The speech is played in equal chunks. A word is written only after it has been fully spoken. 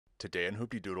Today in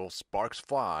Hoopty Doodle, sparks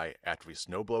fly after we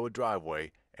snowblow a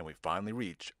driveway and we finally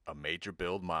reach a major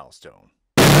build milestone.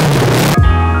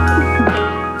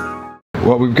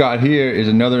 What we've got here is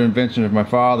another invention of my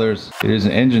father's. It is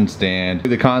an engine stand.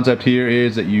 The concept here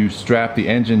is that you strap the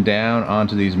engine down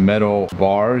onto these metal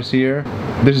bars here.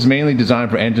 This is mainly designed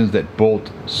for engines that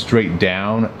bolt straight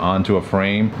down onto a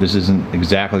frame. This isn't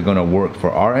exactly going to work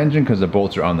for our engine because the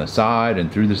bolts are on the side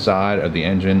and through the side of the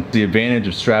engine. The advantage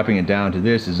of strapping it down to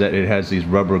this is that it has these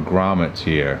rubber grommets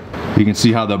here. You can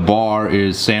see how the bar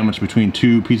is sandwiched between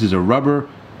two pieces of rubber,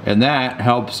 and that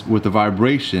helps with the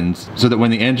vibrations so that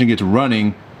when the engine gets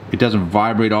running, it doesn't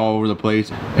vibrate all over the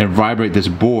place and vibrate this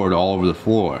board all over the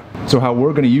floor. So how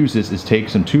we're going to use this is take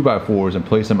some 2x4s and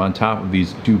place them on top of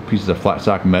these two pieces of flat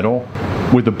stock metal.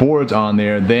 With the boards on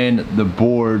there, then the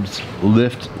boards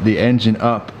lift the engine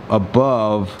up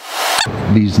above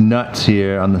these nuts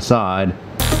here on the side.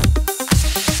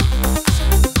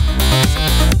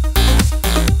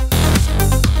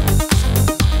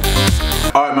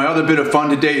 Alright, my other bit of fun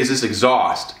today is this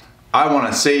exhaust. I want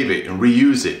to save it and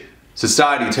reuse it.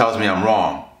 Society tells me I'm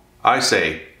wrong. I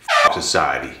say, f***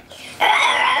 society.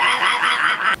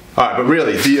 Alright, but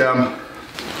really,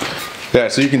 yeah,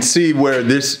 so you can see where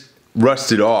this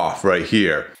rusted off right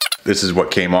here. This is what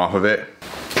came off of it.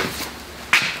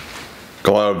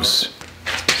 Gloves.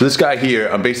 So this guy here,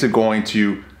 I'm basically going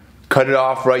to cut it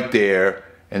off right there,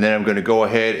 and then I'm going to go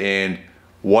ahead and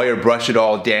wire brush it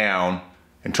all down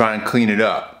and try and clean it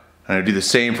up. And I'll do the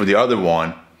same for the other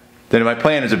one. Then my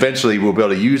plan is eventually we'll be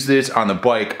able to use this on the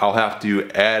bike. I'll have to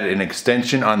add an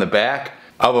extension on the back.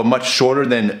 I'll have a much shorter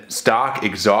than stock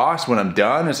exhaust when I'm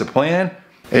done as a plan.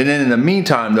 And then in the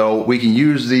meantime though, we can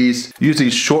use these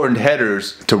shortened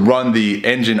headers to run the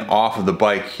engine off of the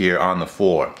bike here on the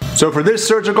floor. So for this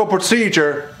surgical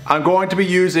procedure, I'm going to be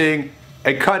using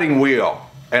a cutting wheel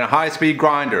and a high-speed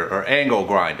grinder or angle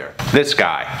grinder. This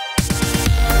guy.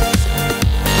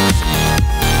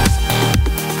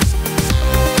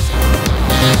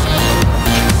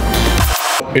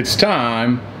 It's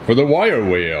time for the wire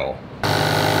wheel.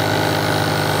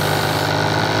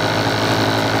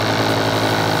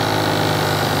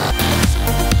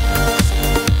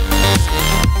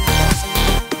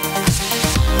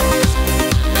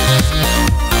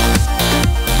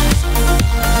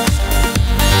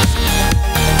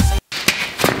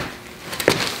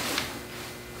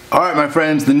 All right, my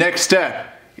friends, the next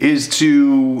step is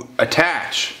to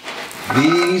attach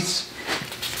these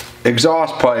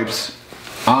exhaust pipes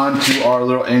onto our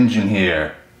little engine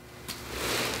here.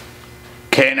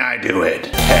 Can I do it?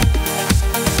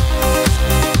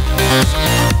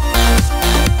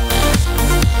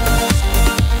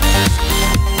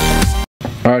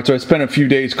 Alright, so I spent a few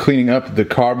days cleaning up the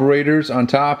carburetors on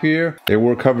top here. They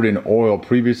were covered in oil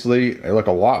previously. They look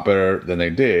a lot better than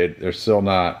they did. They're still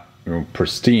not,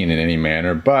 pristine in any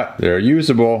manner, but they're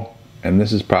usable. And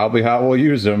this is probably how we'll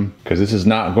use them, because this is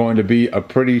not going to be a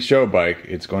pretty show bike.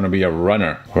 It's going to be a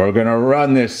runner. We're going to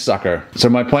run this sucker. So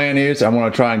my plan is I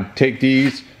want to try and take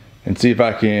these and see if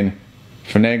I can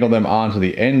finagle them onto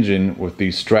the engine with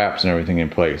these straps and everything in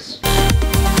place.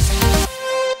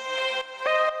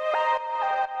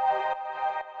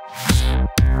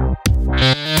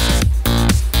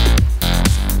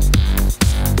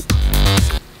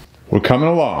 We're coming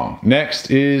along. Next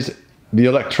is the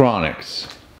electronics.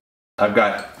 I've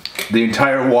got the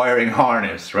entire wiring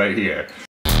harness right here.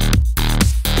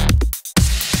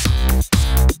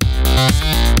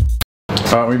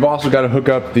 We've also got to hook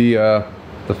up the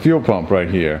fuel pump right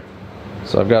here.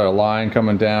 So I've got a line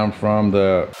coming down from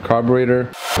the carburetor.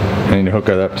 I need to hook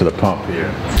it up to the pump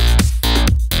here.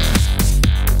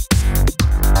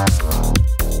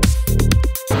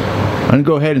 I'm gonna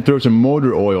go ahead and throw some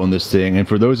motor oil in this thing, and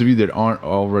for those of you that aren't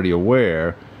already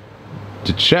aware,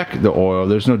 to check the oil,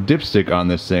 there's no dipstick on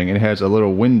this thing. It has a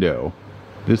little window.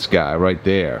 This guy right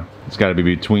there. It's got to be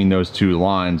between those two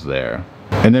lines there.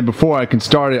 And then before I can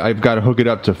start it, I've got to hook it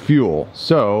up to fuel.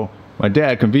 So my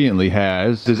dad conveniently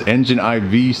has this engine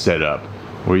IV setup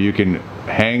where you can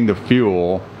hang the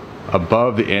fuel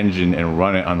above the engine and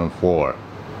run it on the floor.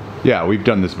 Yeah, we've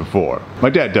done this before. My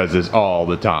dad does this all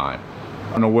the time.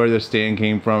 I don't know where this stand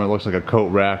came from. It looks like a coat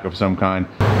rack of some kind.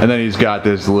 And then he's got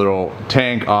this little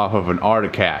tank off of an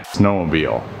Arctic Cat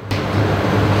snowmobile.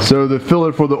 So the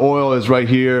filler for the oil is right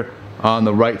here on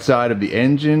the right side of the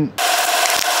engine.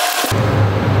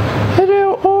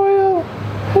 Hello, oil.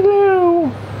 Hello.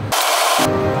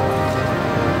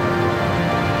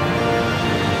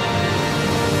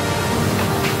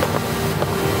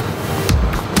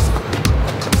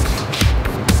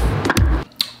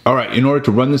 All right, in order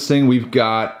to run this thing, we've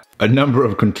got a number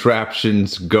of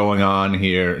contraptions going on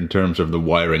here in terms of the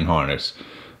wiring harness.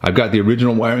 I've got the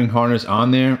original wiring harness on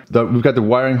there. We've got the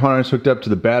wiring harness hooked up to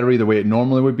the battery the way it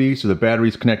normally would be. So the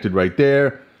battery's connected right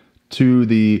there to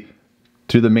the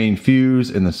main fuse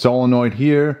and the solenoid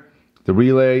here, the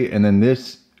relay, and then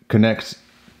this connects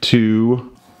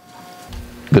to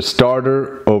the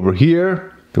starter over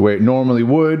here the way it normally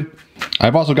would.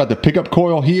 I've also got the pickup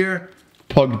coil here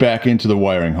plugged back into the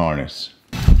wiring harness.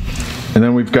 And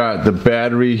then we've got the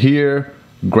battery here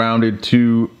grounded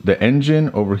to the engine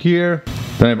over here.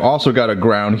 Then I've also got a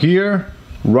ground here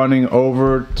running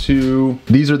over to,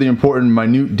 these are the important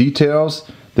minute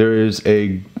details. There is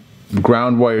a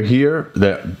ground wire here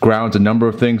that grounds a number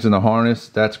of things in the harness.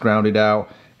 That's grounded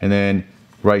out. And then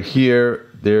right here,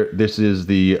 this is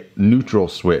the neutral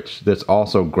switch that's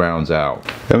also grounds out.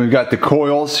 Then we've got the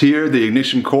coils here, the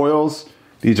ignition coils.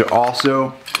 These are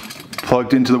also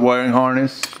plugged into the wiring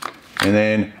harness. And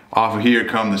then off of here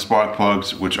come the spark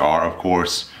plugs, which are of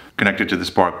course connected to the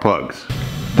spark plugs.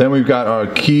 Then we've got our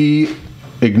key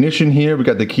ignition here. We've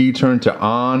got the key turned to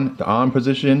on, the on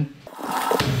position.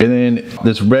 And then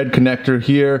this red connector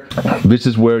here, this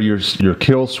is where your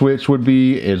kill switch would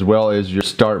be, as well as your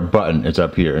start button is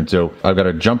up here. And so I've got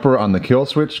a jumper on the kill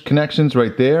switch connections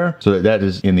right there, so that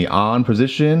is in the on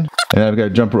position. And I've got a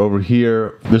jumper over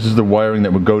here. This is the wiring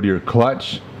that would go to your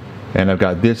clutch. And I've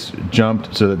got this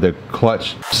jumped so that the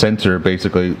clutch sensor,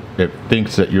 basically, it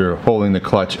thinks that you're holding the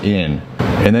clutch in.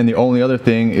 And then the only other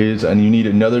thing is, and you need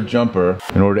another jumper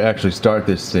in order to actually start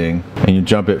this thing. And you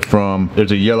jump it from,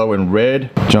 there's a yellow and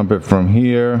red, jump it from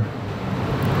here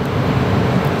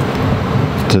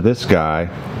to this guy.